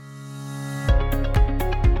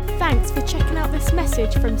Thanks for checking out this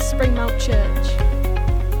message from Springmount Church.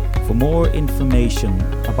 For more information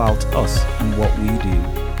about us and what we do,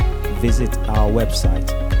 visit our website,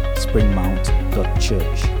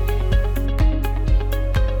 springmount.church.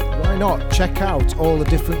 Why not check out all the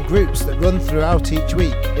different groups that run throughout each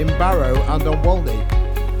week in Barrow and on Walney?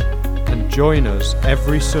 And join us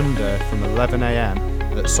every Sunday from 11 a.m.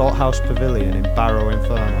 at Salthouse Pavilion in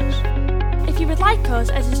Barrow-in-Furness. If you would like us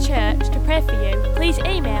as a church to pray for you, please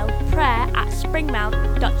email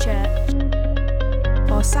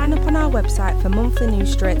prayer@springmount.church. Or sign up on our website for monthly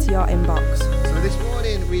news straight to your inbox. So this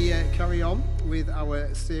morning we carry on with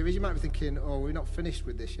our series. You might be thinking, oh, we're not finished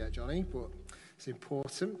with this yet, Johnny, but it's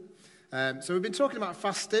important. So we've been talking about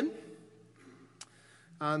fasting,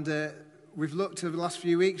 and we've looked over the last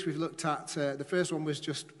few weeks, we've looked at, the first one was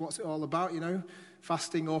just what's it all about,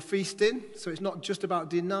 fasting or feasting. So it's not just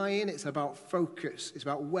about denying, it's about focus. It's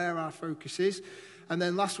about where our focus is. And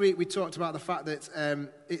then last week we talked about the fact that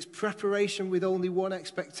it's preparation with only one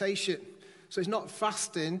expectation. So it's not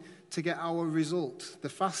fasting to get our result. The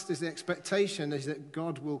fast is the expectation is that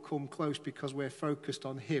God will come close because we're focused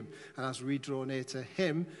on him. And as we draw near to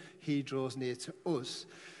him, he draws near to us.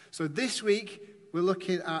 So this week we're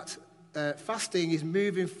looking at fasting is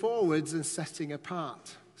moving forwards and setting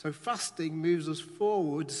apart. So fasting moves us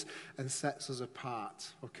forwards and sets us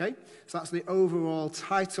apart, okay? So that's the overall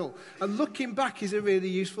title. And looking back is a really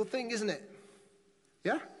useful thing, isn't it?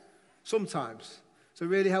 Yeah? Sometimes. It's a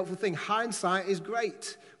really helpful thing. Hindsight is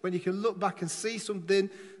great when you can look back and see something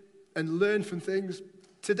and learn from things.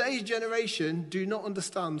 Today's generation do not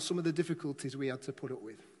understand some of the difficulties we had to put up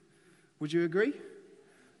with. Would you agree?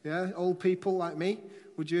 Yeah? Old people like me,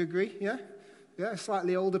 would you agree? Yeah? Yeah?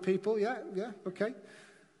 Slightly older people, yeah? Yeah? Okay.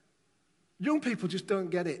 Young people just don't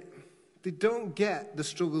get it. They don't get the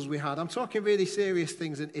struggles we had. I'm talking really serious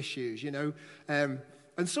things and issues, and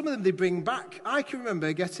some of them they bring back. I can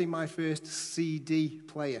remember getting my first CD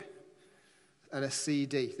player and a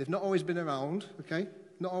CD. They've not always been around, okay?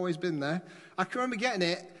 Not always been there. I can remember getting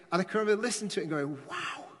it, and I can remember listening to it and going,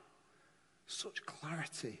 wow, such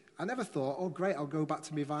clarity. I never thought, oh, great, I'll go back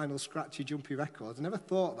to my vinyl, scratchy, jumpy records. I never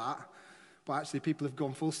thought that. But actually, people have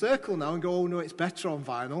gone full circle now and go, oh, no, it's better on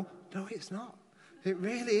vinyl. No, it's not. It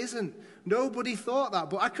really isn't. Nobody thought that.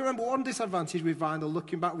 But I can remember one disadvantage with vinyl,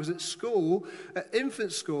 looking back, was at school, at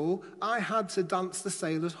infant school, I had to dance the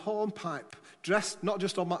sailor's hornpipe, dressed not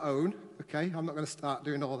just on my own, okay? I'm not going to start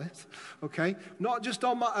doing all this, okay? Not just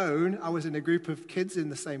on my own. I was in a group of kids in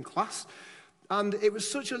the same class. And it was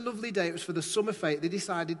such a lovely day. It was for the summer fete. They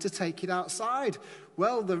decided to take it outside.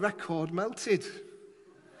 Well, the record melted.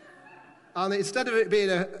 And instead of it being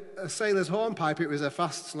a sailor's hornpipe, it was a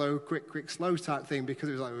fast, slow, quick, slow type thing because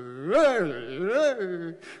it was like,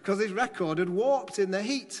 because this record had warped in the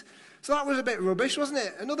heat. So that was a bit rubbish, wasn't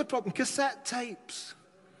it? Another problem, cassette tapes.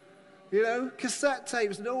 Cassette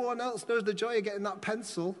tapes. No one else knows the joy of getting that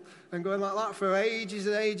pencil and going like that for ages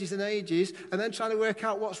and ages and ages, and then trying to work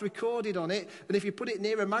out what's recorded on it. And if you put it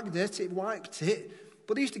near a magnet, it wiped it.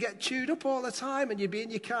 But they used to get chewed up all the time, and you'd be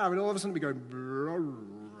in your car, and all of a sudden it'd be going,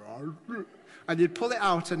 and you'd pull it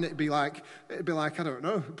out, and it'd be like I don't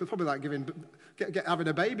know, probably like having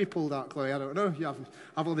a baby pulled out, Chloe. I don't know.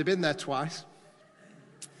 I've only been there twice.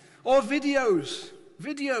 Or videos,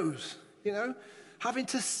 having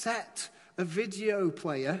to set a video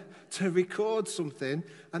player to record something,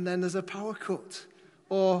 and then there's a power cut,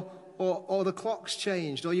 or the clock's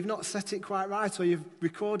changed, or you've not set it quite right, or you've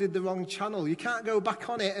recorded the wrong channel. You can't go back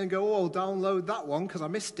on it and go, oh, I'll download that one because I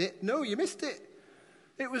missed it. No, you missed it.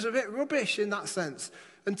 It was a bit rubbish in that sense.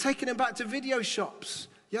 And taking them back to video shops,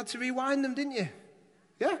 you had to rewind them, didn't you?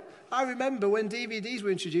 Yeah? I remember when DVDs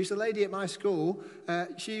were introduced, a lady at my school,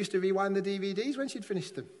 she used to rewind the DVDs when she'd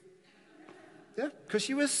finished them. Yeah? Because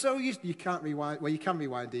she was so used, you can't rewind, well, you can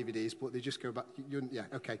rewind DVDs, but they just go back, yeah,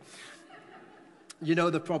 okay. You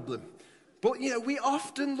know the problem. But, we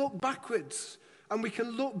often look backwards. And we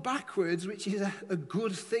can look backwards, which is a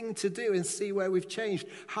good thing to do, and see where we've changed,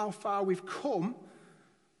 how far we've come.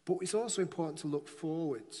 But it's also important to look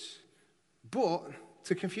forwards. But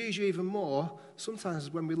to confuse you even more, sometimes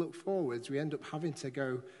when we look forwards, we end up having to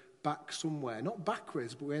go back somewhere. Not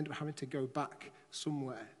backwards, but we end up having to go back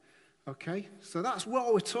somewhere. Okay? So that's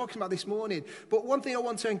what we're talking about this morning. But one thing I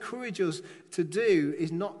want to encourage us to do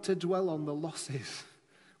is not to dwell on the losses.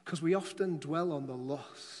 Because we often dwell on the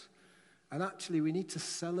loss. And actually, we need to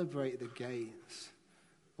celebrate the gains.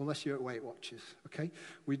 Unless you're at Weight Watchers, okay?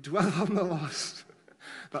 We dwell on the loss.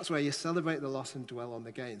 That's where you celebrate the loss and dwell on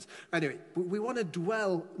the gains. Anyway, we want to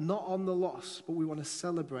dwell not on the loss, but we want to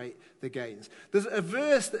celebrate the gains. There's a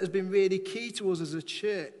verse that has been really key to us as a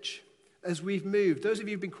church, as we've moved. Those of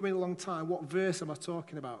you who've been coming a long time, what verse am I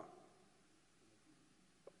talking about?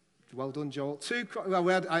 Well done, Joel.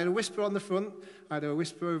 I had a whisper on the front. I had a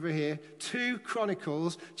whisper over here. 2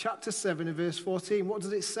 Chronicles, chapter 7 and verse 14. What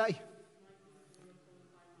does it say?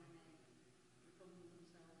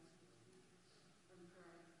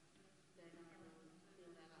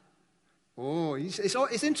 Oh,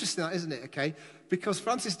 it's interesting, that, isn't it? Okay, because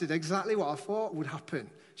Frances did exactly what I thought would happen.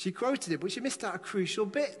 She quoted it, but she missed out a crucial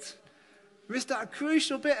bit.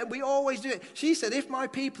 And we always do it. She said, if my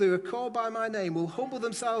people who are called by my name will humble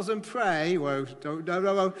themselves and pray. Whoa,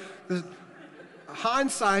 no.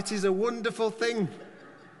 Hindsight is a wonderful thing.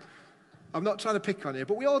 I'm not trying to pick on you,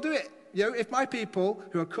 but we all do it. You know, if my people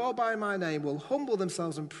who are called by my name will humble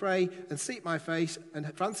themselves and pray and seek my face,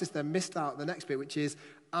 and Francis then missed out the next bit, which is,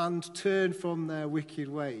 and turn from their wicked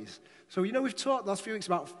ways. So, you know, we've talked the last few weeks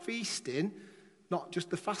about feasting, not just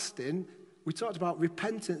the fasting. We talked about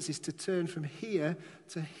repentance is to turn from here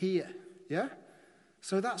to here, yeah?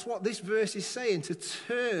 So that's what this verse is saying, to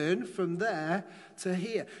turn from there to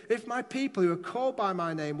here. If my people who are called by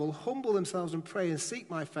my name will humble themselves and pray and seek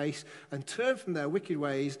my face and turn from their wicked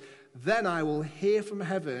ways, then I will hear from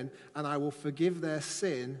heaven and I will forgive their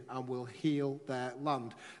sin and will heal their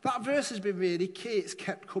land. That verse has been really key. It's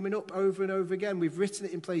kept coming up over and over again. We've written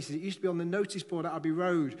it in places. It used to be on the notice board at Abbey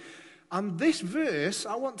Road. And this verse,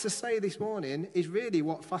 I want to say this morning, is really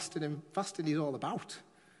what fasting is all about.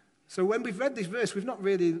 So when we've read this verse, we've not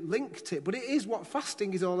really linked it, but it is what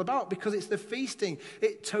fasting is all about because it's the feasting.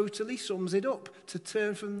 It totally sums it up, to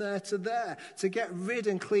turn from there to there, to get rid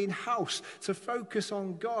and clean house, to focus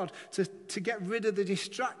on God, to get rid of the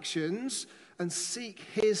distractions and seek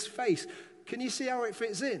his face. Can you see how it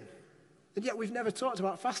fits in? And yet we've never talked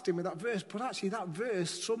about fasting with that verse, but actually that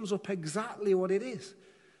verse sums up exactly what it is.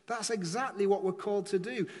 That's exactly what we're called to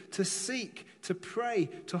do, to seek, to pray,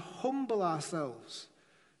 to humble ourselves,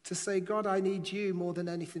 to say, God, I need you more than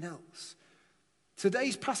anything else.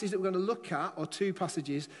 Today's passage that we're going to look at, or 2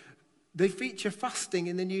 passages, they feature fasting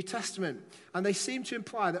in the New Testament. And they seem to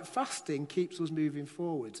imply that fasting keeps us moving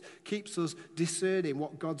forwards, keeps us discerning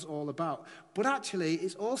what God's all about. But actually,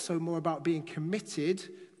 it's also more about being committed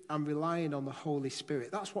and relying on the Holy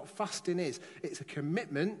Spirit. That's what fasting is. It's a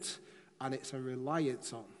commitment and it's a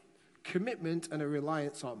reliance on. Commitment and a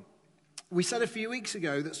reliance on. We said a few weeks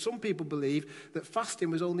ago that some people believe that fasting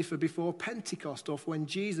was only for before Pentecost or for when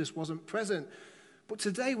Jesus wasn't present. But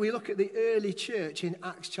today we look at the early church in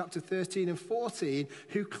Acts chapter 13 and 14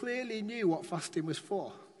 who clearly knew what fasting was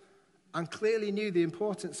for and clearly knew the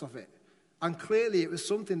importance of it. And clearly it was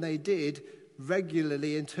something they did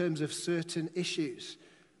regularly in terms of certain issues.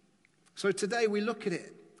 So today we look at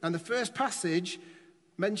it. And the first passage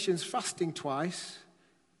mentions fasting twice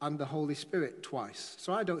and the Holy Spirit twice.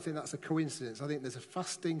 So I don't think that's a coincidence. I think there's a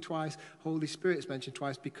fasting twice, Holy Spirit's mentioned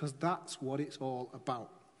twice, because that's what it's all about.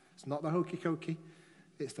 It's not the hokey cokey,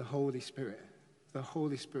 it's the Holy Spirit. The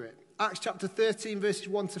Holy Spirit. Acts chapter 13, verses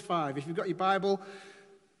 1 to 5. If you've got your Bible,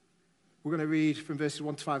 we're going to read from verses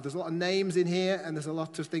 1 to 5. There's a lot of names in here, and there's a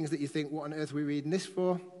lot of things that you think, what on earth are we reading this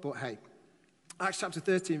for? But hey, Acts chapter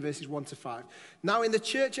 13, verses 1 to 5. Now in the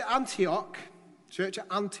church at Antioch,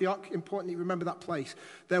 importantly remember that place,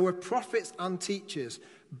 there were prophets and teachers,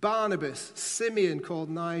 Barnabas, Simeon called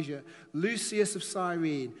Niger, Lucius of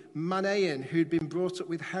Cyrene, Manaen, who'd been brought up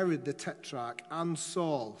with Herod the Tetrarch, and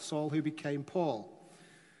Saul who became Paul.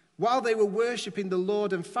 While they were worshipping the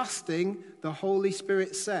Lord and fasting, the Holy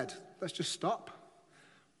Spirit said, let's just stop.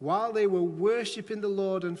 While they were worshipping the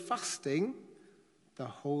Lord and fasting, the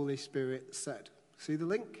Holy Spirit said. See the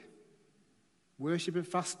link? Worship and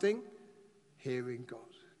fasting, hearing God.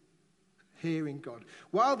 Hearing God.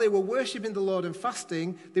 While they were worshipping the Lord and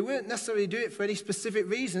fasting, they weren't necessarily doing it for any specific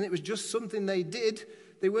reason. It was just something they did.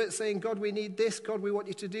 They weren't saying, God, we need this. God, we want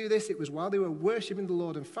you to do this. It was while they were worshipping the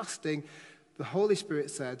Lord and fasting, the Holy Spirit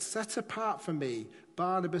said, set apart for me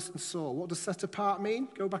Barnabas and Saul. What does set apart mean?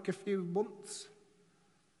 Go back a few months.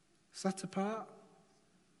 Set apart.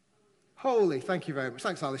 Holy, thank you very much.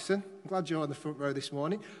 Thanks, Alison. I'm glad you're on the front row this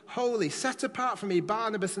morning. Holy, set apart for me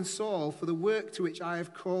Barnabas and Saul for the work to which I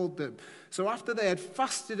have called them. So after they had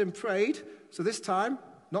fasted and prayed, so this time,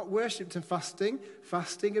 not worshipped and fasting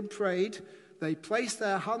and prayed, they placed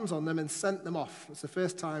their hands on them and sent them off. It's the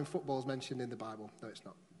first time football's mentioned in the Bible. No, it's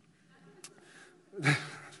not.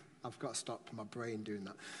 I've got to stop my brain doing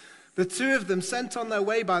that. The 2 of them, sent on their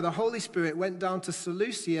way by the Holy Spirit, went down to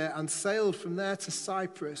Seleucia and sailed from there to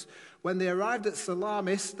Cyprus. When they arrived at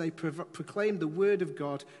Salamis, they proclaimed the word of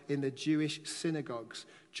God in the Jewish synagogues.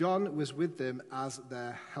 John was with them as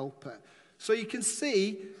their helper. So you can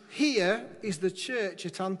see, here is the church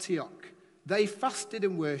at Antioch. They fasted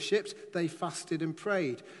and worshipped, they fasted and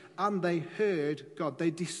prayed, and they heard God.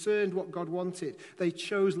 They discerned what God wanted. They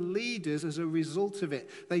chose leaders as a result of it.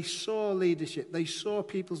 They saw leadership. They saw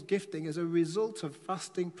people's gifting as a result of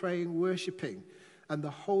fasting, praying, worshipping, and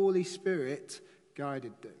the Holy Spirit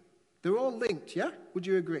guided them. They're all linked, yeah? Would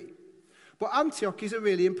you agree? But Antioch is a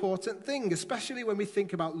really important thing, especially when we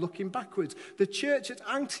think about looking backwards. The church at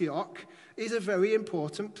Antioch is a very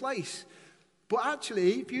important place. But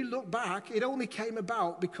actually, if you look back, it only came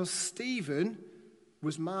about because Stephen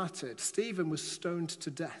was martyred. Stephen was stoned to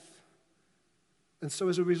death. And so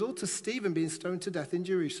as a result of Stephen being stoned to death in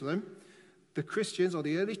Jerusalem, the Christians or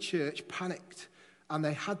the early church panicked. And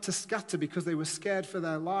they had to scatter because they were scared for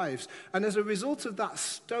their lives. And as a result of that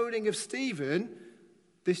stoning of Stephen,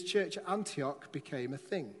 this church at Antioch became a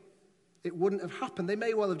thing. It wouldn't have happened. They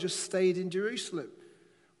may well have just stayed in Jerusalem.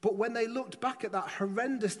 But when they looked back at that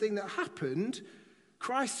horrendous thing that happened,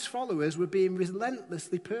 Christ's followers were being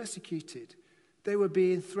relentlessly persecuted. They were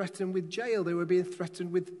being threatened with jail. They were being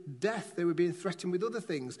threatened with death. They were being threatened with other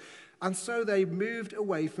things. And so they moved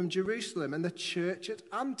away from Jerusalem. And the church at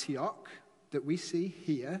Antioch that we see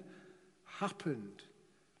here happened.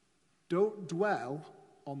 Don't dwell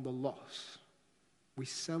on the loss. We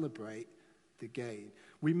celebrate the gain.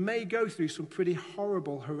 We may go through some pretty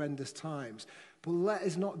horrible, horrendous times, but let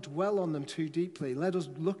us not dwell on them too deeply. Let us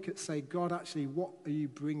look at, say, God, actually, what are you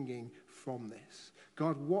bringing from this?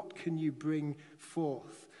 God, what can you bring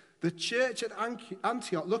forth? The church at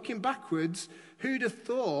Antioch, looking backwards would have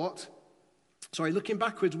brought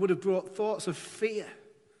thoughts of fear.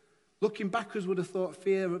 Looking backwards would have thought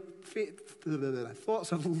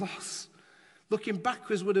thoughts of loss. Looking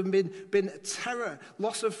backwards would have been terror,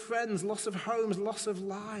 loss of friends, loss of homes, loss of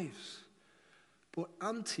lives. But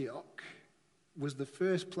Antioch was the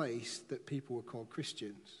first place that people were called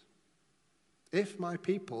Christians. If my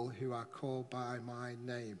people who are called by my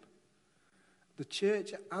name. The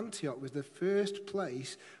church at Antioch was the first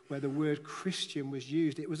place where the word Christian was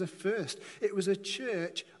used. It was a first. It was a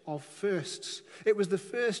church of firsts. It was the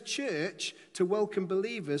first church to welcome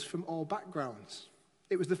believers from all backgrounds.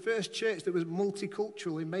 It was the first church that was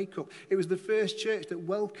multicultural in makeup. It was the first church that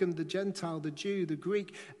welcomed the Gentile, the Jew, the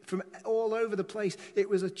Greek from all over the place. It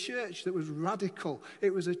was a church that was radical.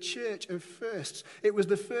 It was a church of firsts. It was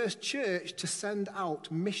the first church to send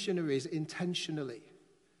out missionaries intentionally.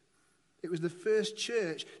 It was the first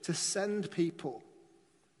church to send people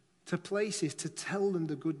to places to tell them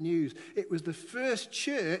the good news. It was the first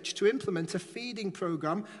church to implement a feeding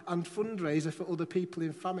program and fundraiser for other people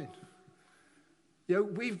in famine. You know,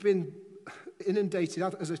 we've been inundated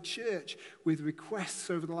as a church with requests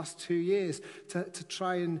over the last 2 years to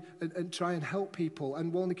try and help people,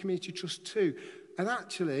 and Walney Community Trust too. And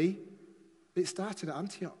actually, it started at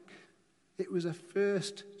Antioch. It was a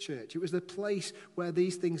first church. It was the place where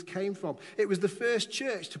these things came from. It was the first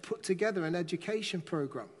church to put together an education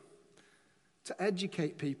program, to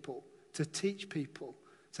educate people, to teach people,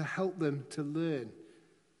 to help them to learn.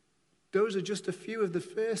 Those are just a few of the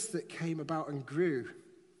firsts that came about and grew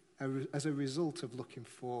as a result of looking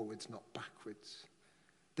forwards, not backwards.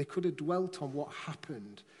 They could have dwelt on what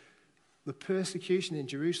happened. The persecution in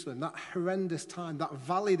Jerusalem, that horrendous time, that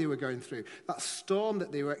valley they were going through, that storm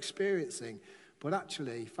that they were experiencing. But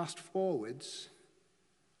actually, fast forwards,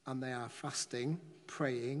 and they are fasting,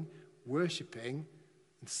 praying, worshipping,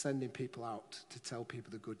 and sending people out to tell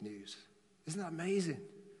people the good news. Isn't that amazing?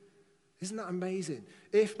 Isn't that amazing?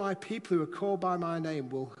 If my people who are called by my name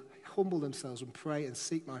will humble themselves and pray and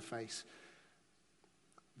seek my face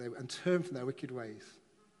and turn from their wicked ways,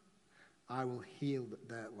 I will heal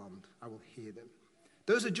their land. I will hear them.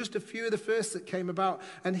 Those are just a few of the firsts that came about.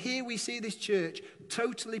 And here we see this church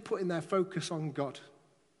totally putting their focus on God.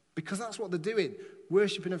 Because that's what they're doing.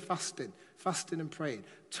 Worshipping and fasting and praying.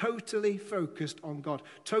 Totally focused on God.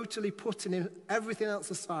 Totally putting everything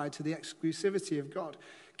else aside to the exclusivity of God.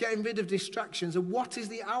 Getting rid of distractions. And what is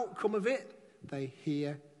the outcome of it? They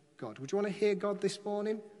hear God. Would you want to hear God this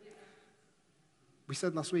morning? We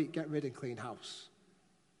said last week, get rid and clean house.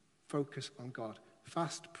 Focus on God.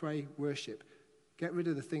 Fast, pray, worship. Get rid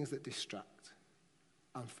of the things that distract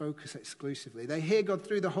and focus exclusively. They hear God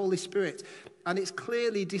through the Holy Spirit, and it's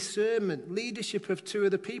clearly discernment, leadership of two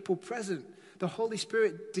of the people present. The Holy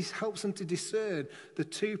Spirit helps them to discern the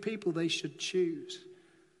two people they should choose.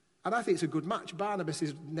 And I think it's a good match. Barnabas,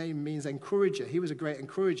 his name means encourager. He was a great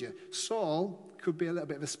encourager. Saul could be a little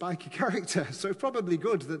bit of a spiky character, so it's probably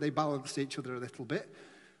good that they balanced each other a little bit.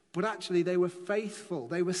 But actually, they were faithful.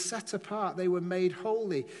 They were set apart. They were made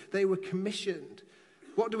holy. They were commissioned.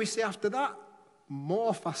 What do we see after that?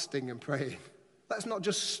 More fasting and praying. Let's not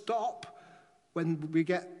just stop. When we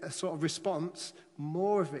get a sort of response,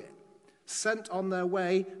 more of it. Sent on their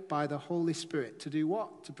way by the Holy Spirit to do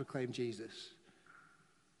what? To proclaim Jesus.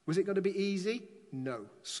 Was it going to be easy? No.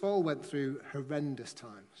 Saul went through horrendous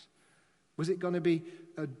times. Was it going to be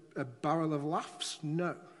a barrel of laughs?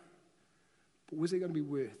 No. But was it going to be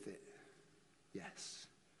worth it? Yes.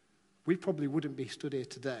 We probably wouldn't be stood here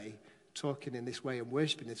today talking in this way and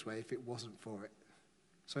worshiping this way if it wasn't for it.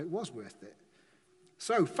 So it was worth it.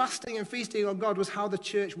 So fasting and feasting on God was how the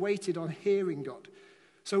church waited on hearing God.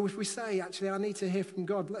 So if we say, actually, I need to hear from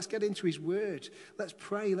God, let's get into his word. Let's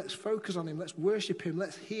pray. Let's focus on him. Let's worship him.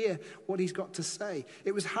 Let's hear what he's got to say.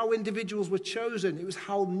 It was how individuals were chosen. It was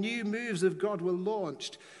how new moves of God were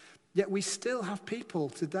launched. Yet we still have people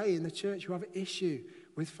today in the church who have an issue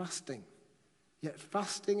with fasting. Yet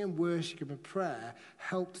fasting and worship and prayer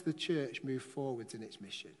helped the church move forward in its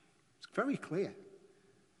mission. It's very clear.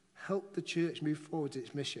 Helped the church move forward in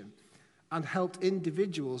its mission and helped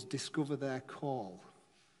individuals discover their call.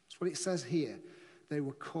 That's what it says here. They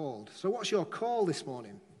were called. So what's your call this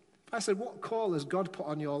morning? If I said, what call has God put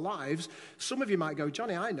on your lives? Some of you might go,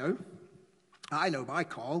 Johnny, I know my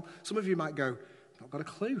call. Some of you might go, not got a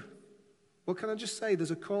clue. Well, can I just say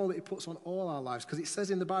there's a call that he puts on all our lives, because it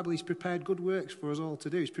says in the Bible he's prepared good works for us all to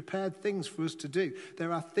do. He's prepared things for us to do.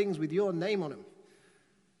 There are things with your name on them.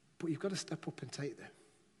 But you've got to step up and take them.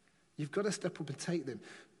 You've got to step up and take them.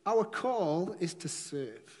 Our call is to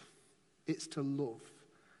serve. It's to love.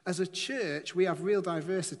 As a church, we have real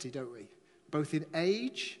diversity, don't we? Both in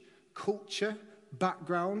age, culture,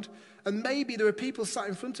 background. And maybe there are people sat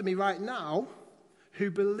in front of me right now who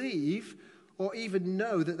believe or even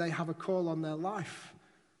know that they have a call on their life,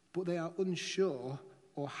 but they are unsure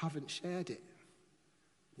or haven't shared it.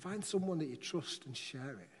 Find someone that you trust and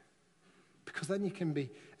share it. Because then you can be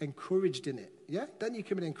encouraged in it. Yeah? Then you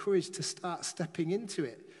can be encouraged to start stepping into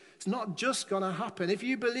it. It's not just going to happen. If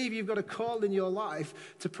you believe you've got a call in your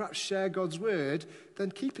life to perhaps share God's word,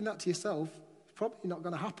 then keeping that to yourself is probably not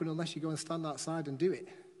going to happen unless you go and stand outside and do it.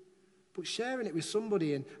 But sharing it with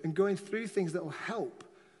somebody and going through things that will help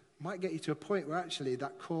might get you to a point where actually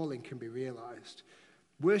that calling can be realized.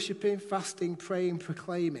 Worshipping, fasting, praying,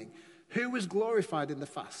 proclaiming. Who was glorified in the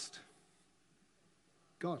fast?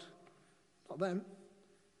 God. Not them.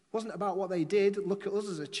 It wasn't about what they did. Look at us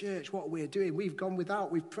as a church, what we're doing. We've gone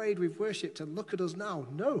without, we've prayed, we've worshipped, and look at us now.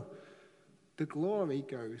 No. The glory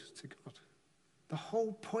goes to God. The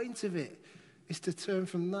whole point of it is to turn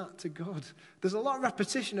from that to God. There's a lot of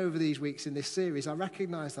repetition over these weeks in this series. I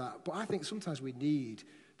recognize that. But I think sometimes we need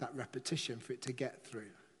that repetition for it to get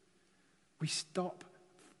through. We stop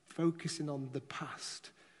focusing on the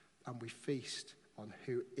past and we feast on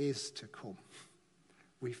who is to come.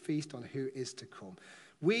 We feast on who is to come.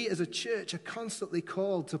 We as a church are constantly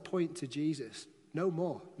called to point to Jesus. No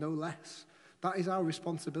more, no less. That is our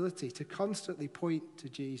responsibility, to constantly point to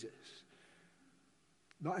Jesus.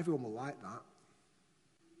 Not everyone will like that,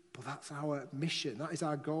 but that's our mission. That is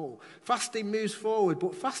our goal. Fasting moves forward,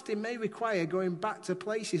 but fasting may require going back to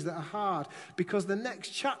places that are hard, because the next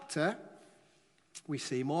chapter, we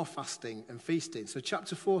see more fasting and feasting. So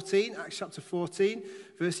chapter 14, Acts chapter 14,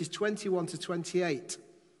 verses 21 to 28.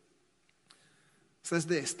 Says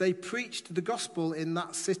this: they preached the gospel in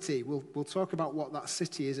that city. We'll talk about what that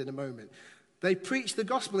city is in a moment. They preached the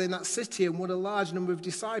gospel in that city and won a large number of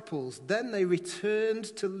disciples. Then they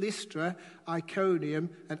returned to Lystra,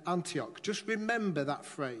 Iconium, and Antioch. Just remember that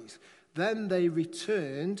phrase. Then they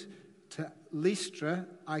returned to Lystra,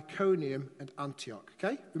 Iconium, and Antioch.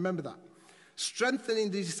 Okay? Remember that.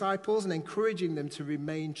 Strengthening the disciples and encouraging them to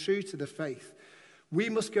remain true to the faith. We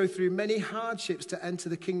must go through many hardships to enter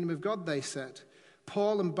the kingdom of God, they said.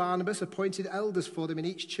 Paul and Barnabas appointed elders for them in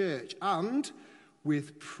each church and,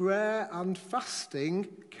 with prayer and fasting,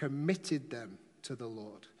 committed them to the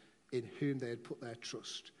Lord, in whom they had put their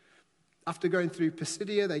trust. After going through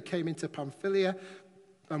Pisidia, they came into Pamphylia,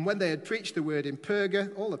 and when they had preached the word in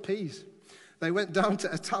Perga, all appeased, they went down to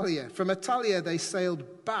Attalia. From Attalia, they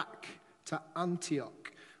sailed back to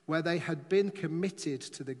Antioch, where they had been committed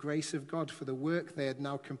to the grace of God for the work they had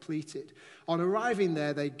now completed. On arriving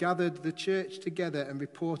there, they gathered the church together and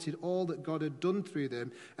reported all that God had done through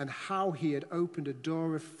them and how he had opened a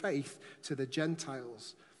door of faith to the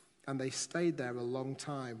Gentiles. And they stayed there a long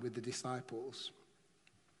time with the disciples.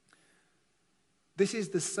 This is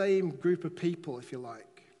the same group of people, if you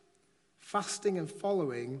like. Fasting and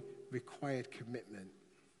following required commitment.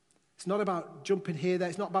 It's not about jumping here, there.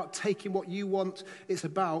 It's not about taking what you want. It's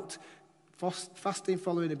about fasting,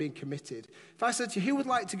 following, and being committed. If I said to you, who would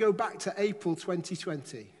like to go back to April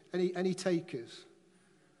 2020? Any takers?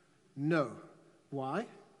 No. Why?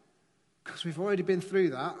 Because we've already been through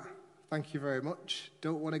that. Thank you very much.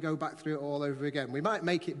 Don't want to go back through it all over again. We might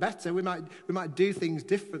make it better. We might do things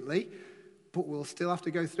differently, but we'll still have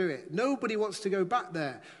to go through it. Nobody wants to go back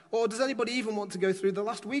there. Or does anybody even want to go through the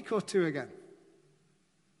last week or two again?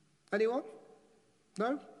 Anyone?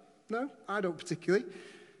 No? No? I don't particularly.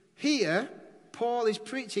 Here, Paul is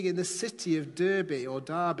preaching in the city of Derby.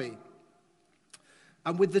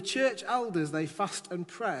 And with the church elders, they fast and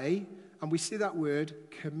pray, and we see that word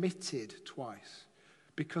committed twice.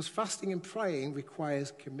 Because fasting and praying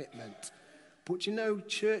requires commitment. But you know,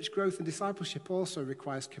 church growth and discipleship also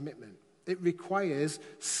requires commitment. It requires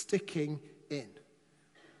sticking in.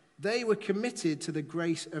 They were committed to the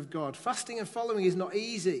grace of God. Fasting and following is not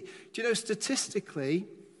easy. Do you know, statistically,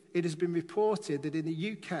 it has been reported that in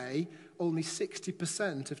the UK, only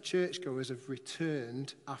 60% of churchgoers have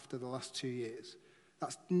returned after the last 2 years.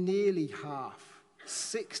 That's nearly half.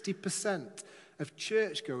 60% of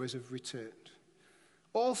churchgoers have returned.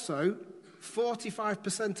 Also,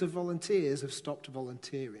 45% of volunteers have stopped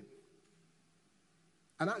volunteering.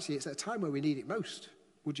 And actually, it's at a time where we need it most.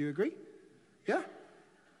 Would you agree? Yeah?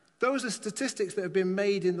 Those are statistics that have been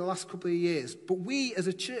made in the last couple of years. But we as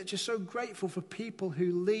a church are so grateful for people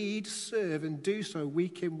who lead, serve, and do so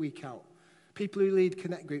week in, week out. People who lead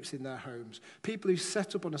connect groups in their homes. People who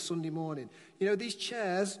set up on a Sunday morning. You know, these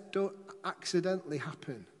chairs don't accidentally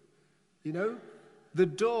happen. You know? The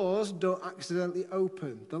doors don't accidentally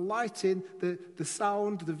open. The lighting, the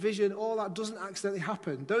sound, the vision, all that doesn't accidentally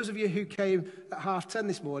happen. Those of you who came at 10:30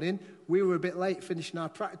 this morning, we were a bit late finishing our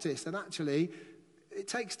practice. And actually, it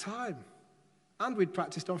takes time. And we'd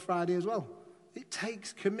practiced on Friday as well. It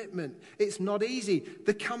takes commitment. It's not easy.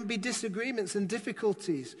 There can be disagreements and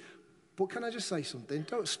difficulties. But can I just say something?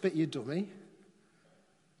 Don't spit your dummy.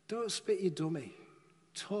 Don't spit your dummy.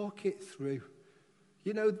 Talk it through.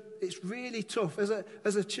 You know, it's really tough.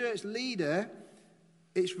 As a church leader,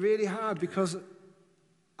 it's really hard because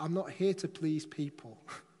I'm not here to please people.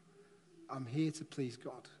 I'm here to please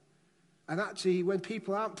God. And actually, when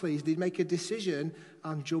people aren't pleased, they make a decision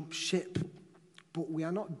and jump ship. But we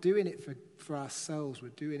are not doing it for ourselves. We're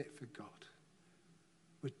doing it for God.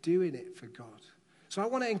 We're doing it for God. So I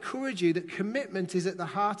want to encourage you that commitment is at the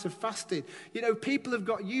heart of fasting. You know, people have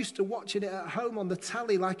got used to watching it at home on the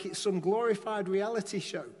telly like it's some glorified reality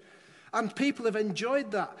show. And people have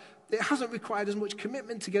enjoyed that. It hasn't required as much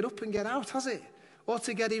commitment to get up and get out, has it? Or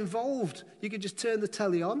to get involved. You can just turn the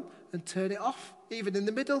telly on and turn it off, even in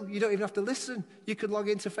the middle. You don't even have to listen. You could log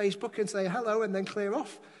into Facebook and say hello and then clear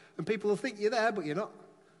off. And people will think you're there, but you're not.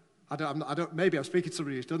 Maybe I'm speaking to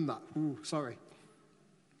somebody who's done that. Ooh, sorry.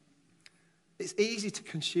 It's easy to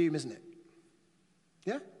consume, isn't it?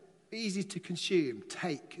 Yeah? Easy to consume,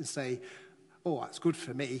 take and say, oh, that's good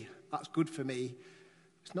for me. That's good for me.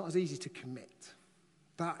 It's not as easy to commit.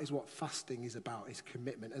 That is what fasting is about, is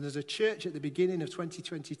commitment. And as a church at the beginning of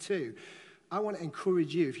 2022, I want to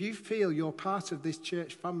encourage you, if you feel you're part of this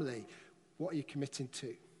church family, what are you committing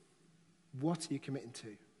to? What are you committing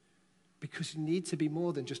to? Because you need to be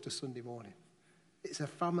more than just a Sunday morning. It's a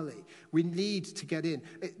family. We need to get in.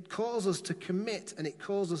 It calls us to commit, and it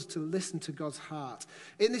calls us to listen to God's heart.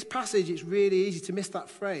 In this passage, it's really easy to miss that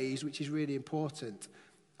phrase, which is really important.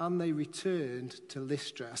 And they returned to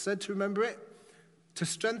Lystra. I said to remember it, to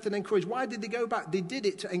strengthen and encourage. Why did they go back? They did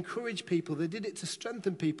it to encourage people. They did it to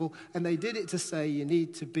strengthen people, and they did it to say you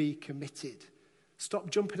need to be committed.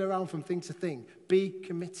 Stop jumping around from thing to thing. Be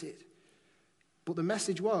committed. But the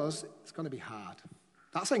message was, it's going to be hard.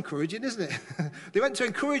 That's encouraging, isn't it? They went to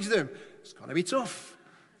encourage them. It's going to be tough.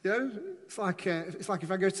 You know, it's like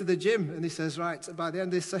if I go to the gym and he says, right, by the end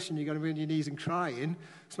of this session, you're going to be on your knees and crying.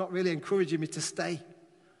 It's not really encouraging me to stay.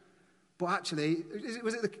 But actually,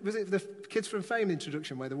 was it the Kids from Fame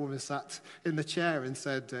introduction where the woman sat in the chair and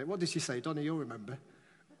said, what did she say? Donna, you'll remember.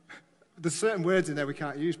 There's certain words in there we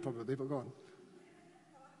can't use probably, but go on.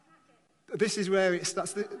 This is where it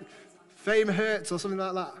starts. Fame hurts or something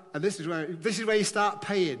like that. And this is where you start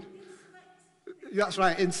paying. That's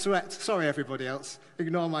right, in sweat. Sorry, everybody else.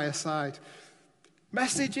 Ignore my aside.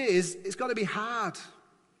 Message is, it's got to be hard.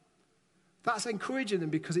 That's encouraging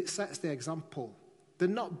them because it sets the example. They're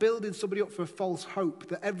not building somebody up for a false hope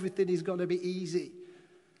that everything is going to be easy.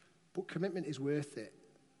 But commitment is worth it.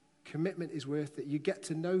 Commitment is worth it. You get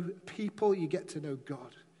to know people, you get to know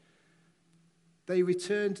God. They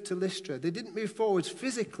returned to Lystra. They didn't move forwards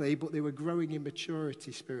physically, but they were growing in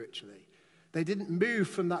maturity spiritually. They didn't move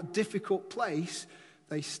from that difficult place.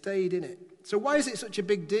 They stayed in it. So why is it such a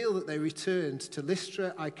big deal that they returned to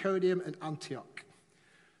Lystra, Iconium, and Antioch?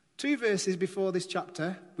 2 verses before this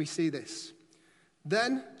chapter, we see this.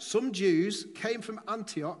 Then some Jews came from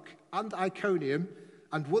Antioch and Iconium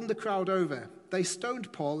and won the crowd over. They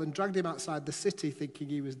stoned Paul and dragged him outside the city thinking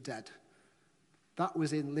he was dead. That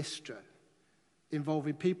was in Lystra,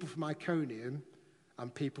 involving people from Iconium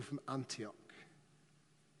and people from Antioch.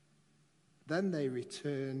 Then they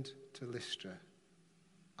returned to Lystra,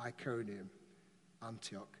 Iconium,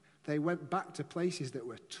 Antioch. They went back to places that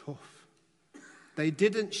were tough. They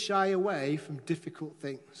didn't shy away from difficult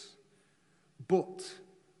things, but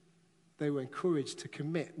they were encouraged to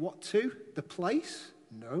commit. What to? The place?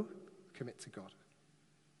 No, commit to God.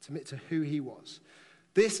 Commit to who he was.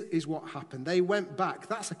 This is what happened. They went back.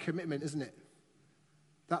 That's a commitment, isn't it?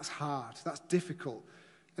 That's hard. That's difficult.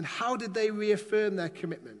 And how did they reaffirm their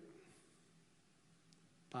commitment?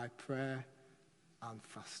 By prayer and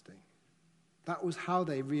fasting. That was how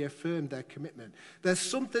they reaffirmed their commitment. There's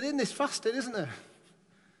something in this fasting, isn't there?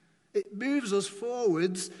 It moves us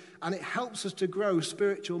forwards and it helps us to grow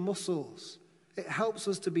spiritual muscles. It helps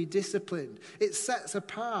us to be disciplined. It sets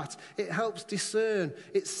apart. It helps discern.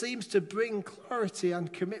 It seems to bring clarity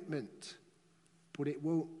and commitment. But it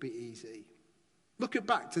won't be easy. Look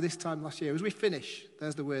back to this time last year. As we finish,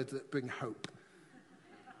 there's the words that bring hope.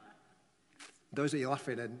 Those of you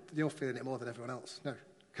laughing, and you're feeling it more than everyone else. No,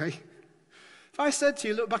 okay? If I said to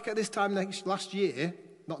you, look back at this time last year,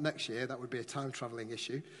 not next year, that would be a time-traveling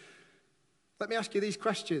issue. Let me ask you these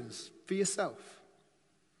questions for yourself.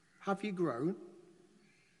 Have you grown?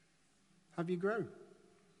 Have you grown?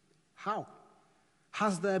 How?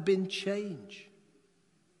 Has there been change?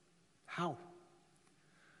 How?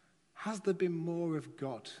 Has there been more of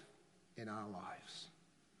God in our lives?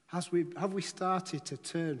 Have we started to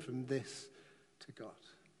turn from this to God?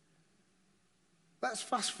 Let's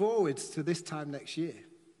fast forward to this time next year.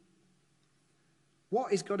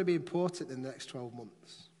 What is going to be important in the next 12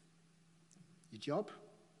 months? Your job?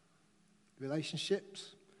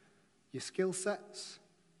 Relationships? Your skill sets?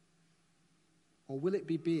 Or will it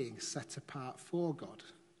be being set apart for God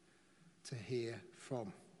to hear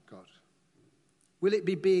from God? Will it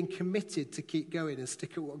be being committed to keep going and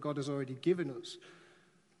stick at what God has already given us?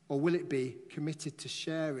 Or will it be committed to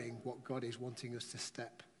sharing what God is wanting us to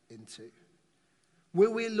step into?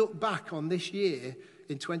 Will we look back on this year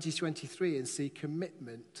in 2023 and see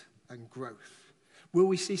commitment and growth? Will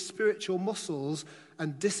we see spiritual muscles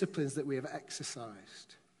and disciplines that we have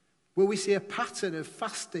exercised? Will we see a pattern of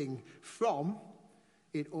fasting from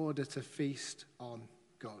in order to feast on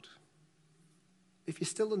God? If you're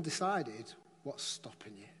still undecided, what's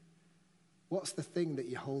stopping you? What's the thing that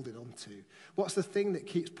you're holding on to? What's the thing that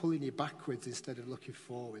keeps pulling you backwards instead of looking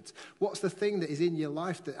forwards? What's the thing that is in your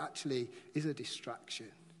life that actually is a distraction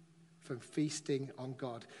from feasting on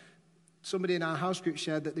God? Somebody in our house group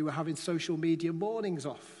shared that they were having social media mornings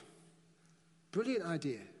off. Brilliant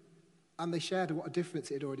idea. And they shared what a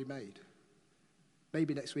difference it had already made.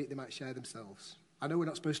 Maybe next week they might share themselves. I know we're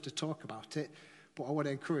not supposed to talk about it, but I want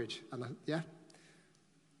to encourage. And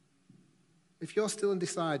if you're still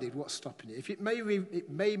undecided, what's stopping you? If it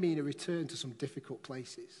may mean a return to some difficult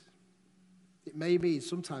places. It may mean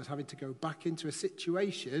sometimes having to go back into a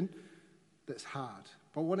situation that's hard.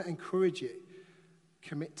 But I want to encourage you,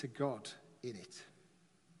 commit to God in it.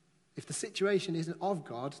 If the situation isn't of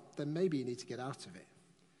God, then maybe you need to get out of it.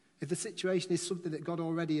 If the situation is something that God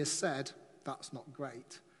already has said, that's not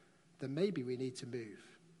great, then maybe we need to move.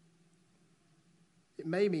 It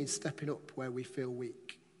may mean stepping up where we feel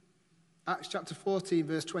weak. Acts chapter 14,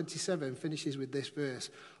 verse 27 finishes with this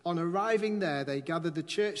verse. On arriving there, they gathered the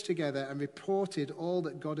church together and reported all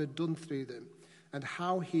that God had done through them and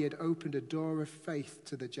how he had opened a door of faith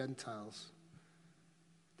to the Gentiles.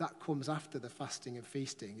 That comes after the fasting and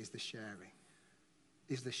feasting is the sharing,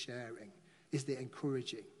 is the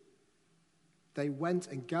encouraging. They went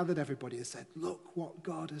and gathered everybody and said, look what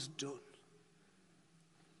God has done.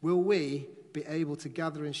 Will we be able to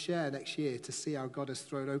gather and share next year to see how God has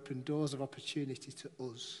thrown open doors of opportunity to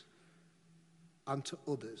us and to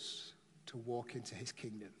others to walk into his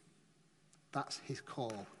kingdom? That's his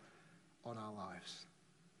call on our lives,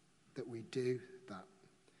 that we do that.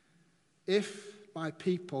 If my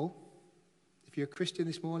people, if you're a Christian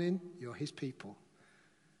this morning, you're his people,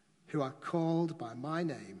 who are called by my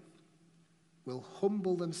name, will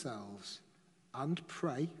humble themselves and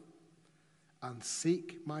pray and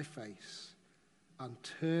seek my face and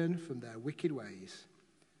turn from their wicked ways,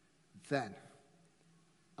 then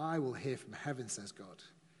I will hear from heaven, says God,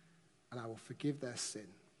 and I will forgive their sin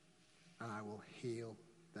and I will heal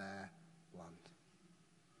their land.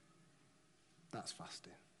 That's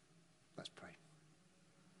fasting. Let's pray.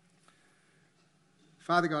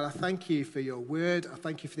 Father God, I thank you for your word. I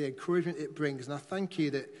thank you for the encouragement it brings. And I thank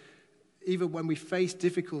you that even when we face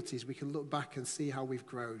difficulties, we can look back and see how we've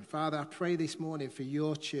grown. Father, I pray this morning for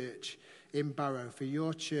your church in Barrow, for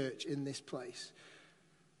your church in this place.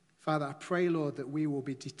 Father, I pray, Lord, that we will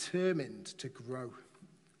be determined to grow.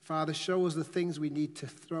 Father, show us the things we need to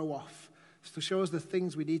throw off. Show us the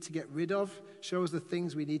things we need to get rid of. Show us the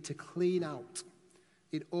things we need to clean out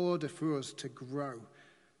in order for us to grow,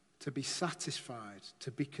 to be satisfied,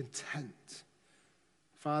 to be content.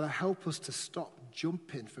 Father, help us to stop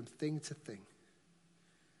jumping from thing to thing.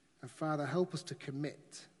 And Father, help us to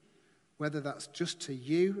commit, whether that's just to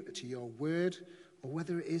you, to your word, or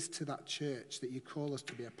whether it is to that church that you call us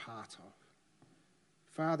to be a part of.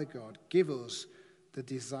 Father God, give us the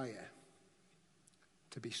desire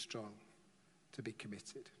to be strong, to be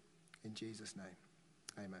committed. In Jesus'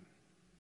 name, amen.